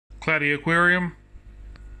Cloudy Aquarium,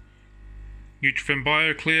 Nutrafin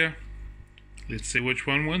Bio Clear. Let's see which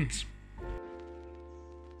one wins.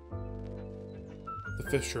 The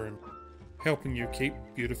Fish Room, helping you keep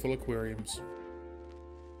beautiful aquariums.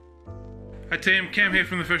 Hi team, Cam here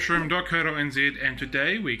from thefishroom.co.nz, and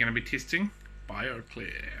today we're going to be testing Bio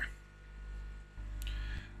Clear.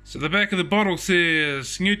 So the back of the bottle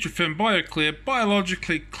says Nutrafin Bio Clear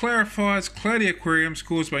biologically clarifies cloudy aquariums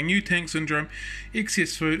caused by new tank syndrome,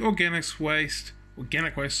 excess food, organic waste,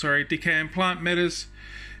 decaying plant matters,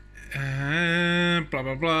 blah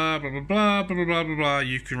blah blah blah blah blah blah blah blah blah blah.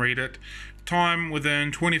 You can read it. Time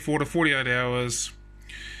within 24 to 48 hours.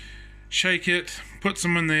 Shake it, put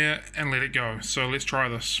some in there, and let it go. So let's try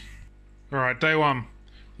this. Alright, day one.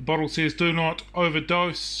 The bottle says do not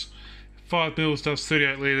overdose. 5 mils does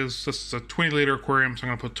 38 litres. This is a 20 litre aquarium, so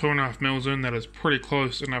I'm going to put 2.5 mils in. That is pretty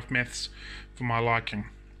close enough maths for my liking.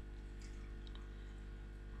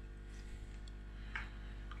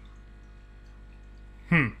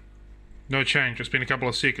 No change. It's been a couple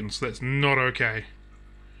of seconds. That's not okay.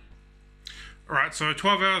 Alright, so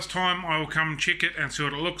 12 hours time I will come check it and see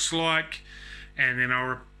what it looks like, and then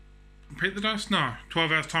I'll repeat the dose? No.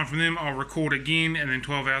 12 hours time from then I'll record again, and then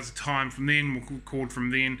 12 hours time from then we'll record from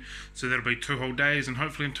then, so that'll be 2 whole days, and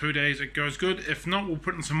hopefully in 2 days it goes good. If not, we'll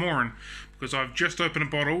put in some more in, because I've just opened a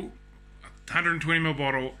bottle, a 120ml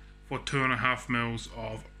bottle for 2.5 mils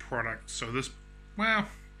of product. So this, well,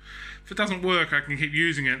 if it doesn't work I can keep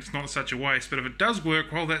using it, it's not such a waste, but if it does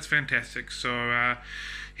work, well, that's fantastic. So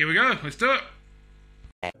here we go, let's do it.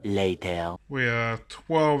 Later. We are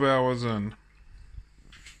 12 hours in.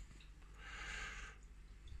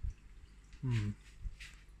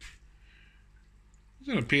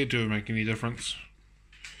 Doesn't appear to make any difference.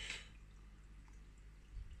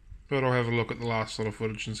 But I'll have a look at the last lot of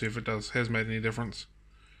footage and see if it has made any difference.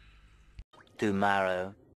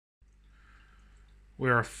 Tomorrow.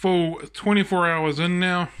 We're a full 24 hours in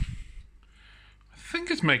now. I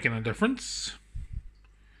think it's making a difference.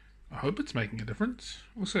 I hope it's making a difference.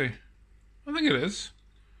 We'll see. I think it is.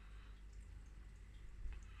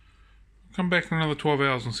 Come back in another 12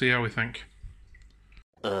 hours and see how we think.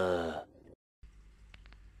 The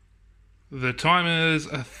time is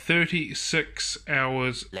 36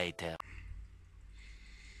 hours later.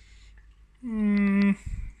 Don't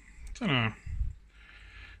know. I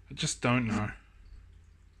just don't know.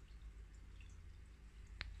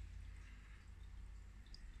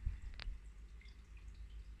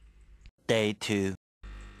 Day 2.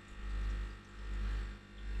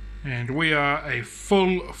 And we are a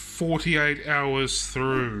full 48 hours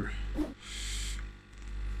through.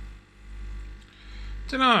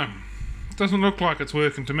 Dunno. Doesn't look like it's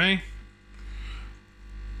working to me.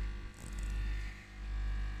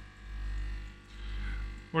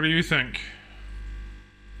 What do you think?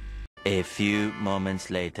 A few moments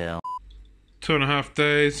later. 2.5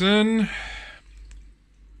 days in.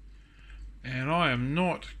 And I am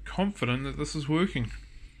not confident that this is working.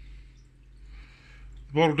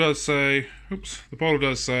 The bottle does say, if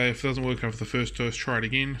it doesn't work after the first dose, try it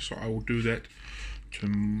again. So I will do that to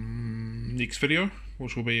next video,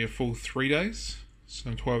 which will be a full 3 days. So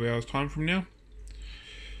in 12 hours time from now.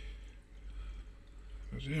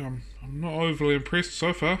 But yeah, I'm not overly impressed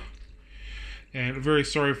so far. And very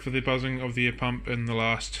sorry for the buzzing of the air pump in the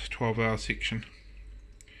last 12-hour section.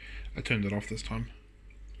 I turned it off this time.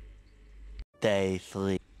 Day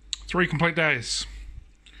 3. 3 complete days.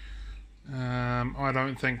 I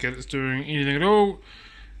don't think it's doing anything at all.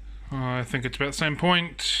 I think it's about the same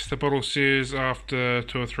point. The bottle says after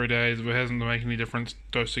 2 or 3 days, if it hasn't made any difference,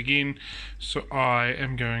 dose again. So I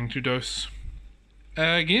am going to dose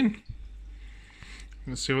again.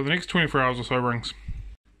 Let's see what the next 24 hours or so brings.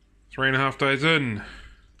 3.5 days in.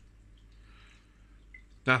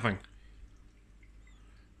 Nothing.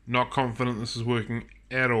 Not confident this is working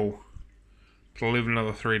at all. But I'll leave it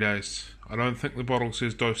another 3 days. I don't think the bottle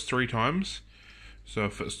says dose 3 times. So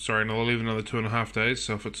if it's, and I'll leave another 2.5 days.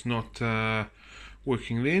 So if it's not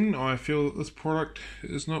working then, I feel that this product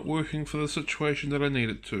is not working for the situation that I need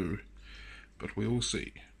it to. But we will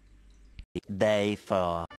see. Day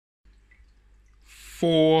 4.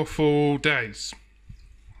 4 full days.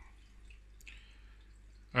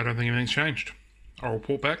 I don't think anything's changed. I'll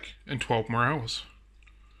report back in 12 more hours.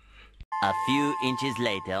 A few inches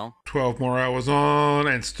later. 12 more hours on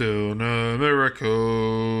and still no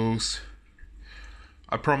miracles.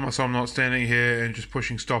 I promise I'm not standing here and just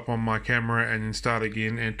pushing stop on my camera and then start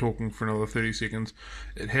again and talking for another 30 seconds.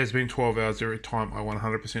 It has been 12 hours every time, I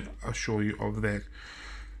 100% assure you of that.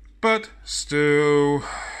 But still,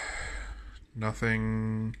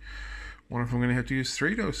 nothing. Wonder if I'm going to have to use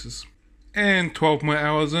 3 doses. And 12 more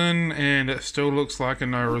hours in, and it still looks like a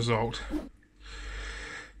no result.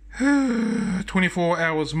 24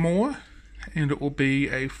 hours more, and it will be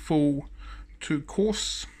a full 2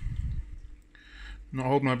 course. Not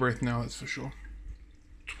hold my breath now, that's for sure.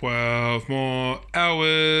 12 more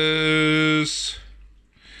hours.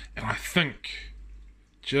 And I think,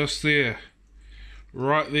 just there,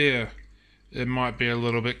 right there, it might be a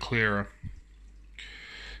little bit clearer.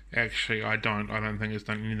 Actually, I don't think it's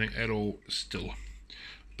done anything at all still.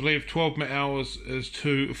 I believe 12 more hours is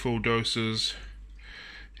 2 full doses,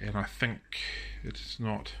 and I think it's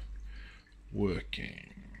not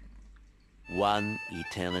working. 1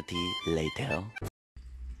 eternity later.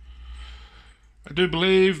 I do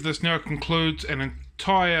believe this now concludes an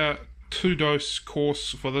entire 2-dose course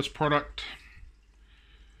for this product,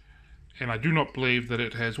 and I do not believe that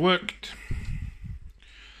it has worked.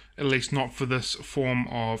 At least not for this form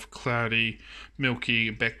of cloudy, milky,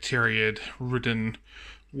 bacteria-ridden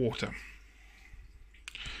water.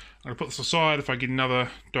 I'm going to put this aside. If I get another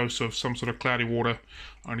dose of some sort of cloudy water,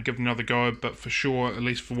 I'm going to give it another go, but for sure, at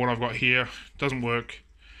least for what I've got here, it doesn't work,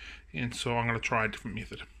 and so I'm going to try a different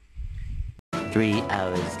method. 3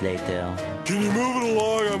 hours later. Can you move it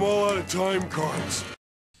along? I'm all out of time cards.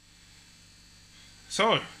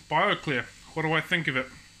 So, BioClear, what do I think of it?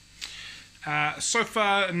 So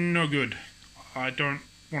far, no good. I don't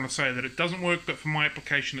want to say that it doesn't work, but for my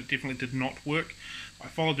application, it definitely did not work. I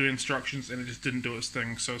followed the instructions and it just didn't do its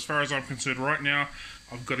thing. So as far as I'm concerned right now,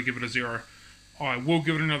 I've got to give it a 0. I will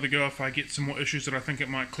give it another go if I get some more issues that I think it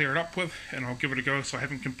might clear it up with, and I'll give it a go. So I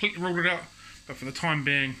haven't completely ruled it out, but for the time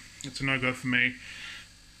being, it's a no-go for me.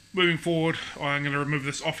 Moving forward, I'm going to remove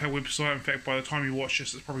this off our website. In fact, by the time you watch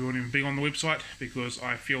this, it probably won't even be on the website, because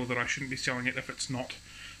I feel that I shouldn't be selling it if it's not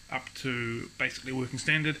up to basically working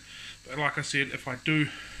standard. But like I said, if I do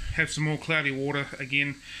have some more cloudy water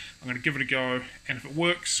again, I'm going to give it a go, and if it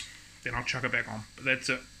works, then I'll chuck it back on. But that's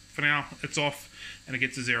it. For now, it's off, and it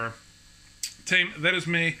gets a 0. Team, that is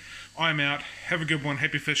me. I'm out. Have a good one.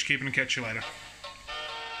 Happy fish keeping, and catch you later.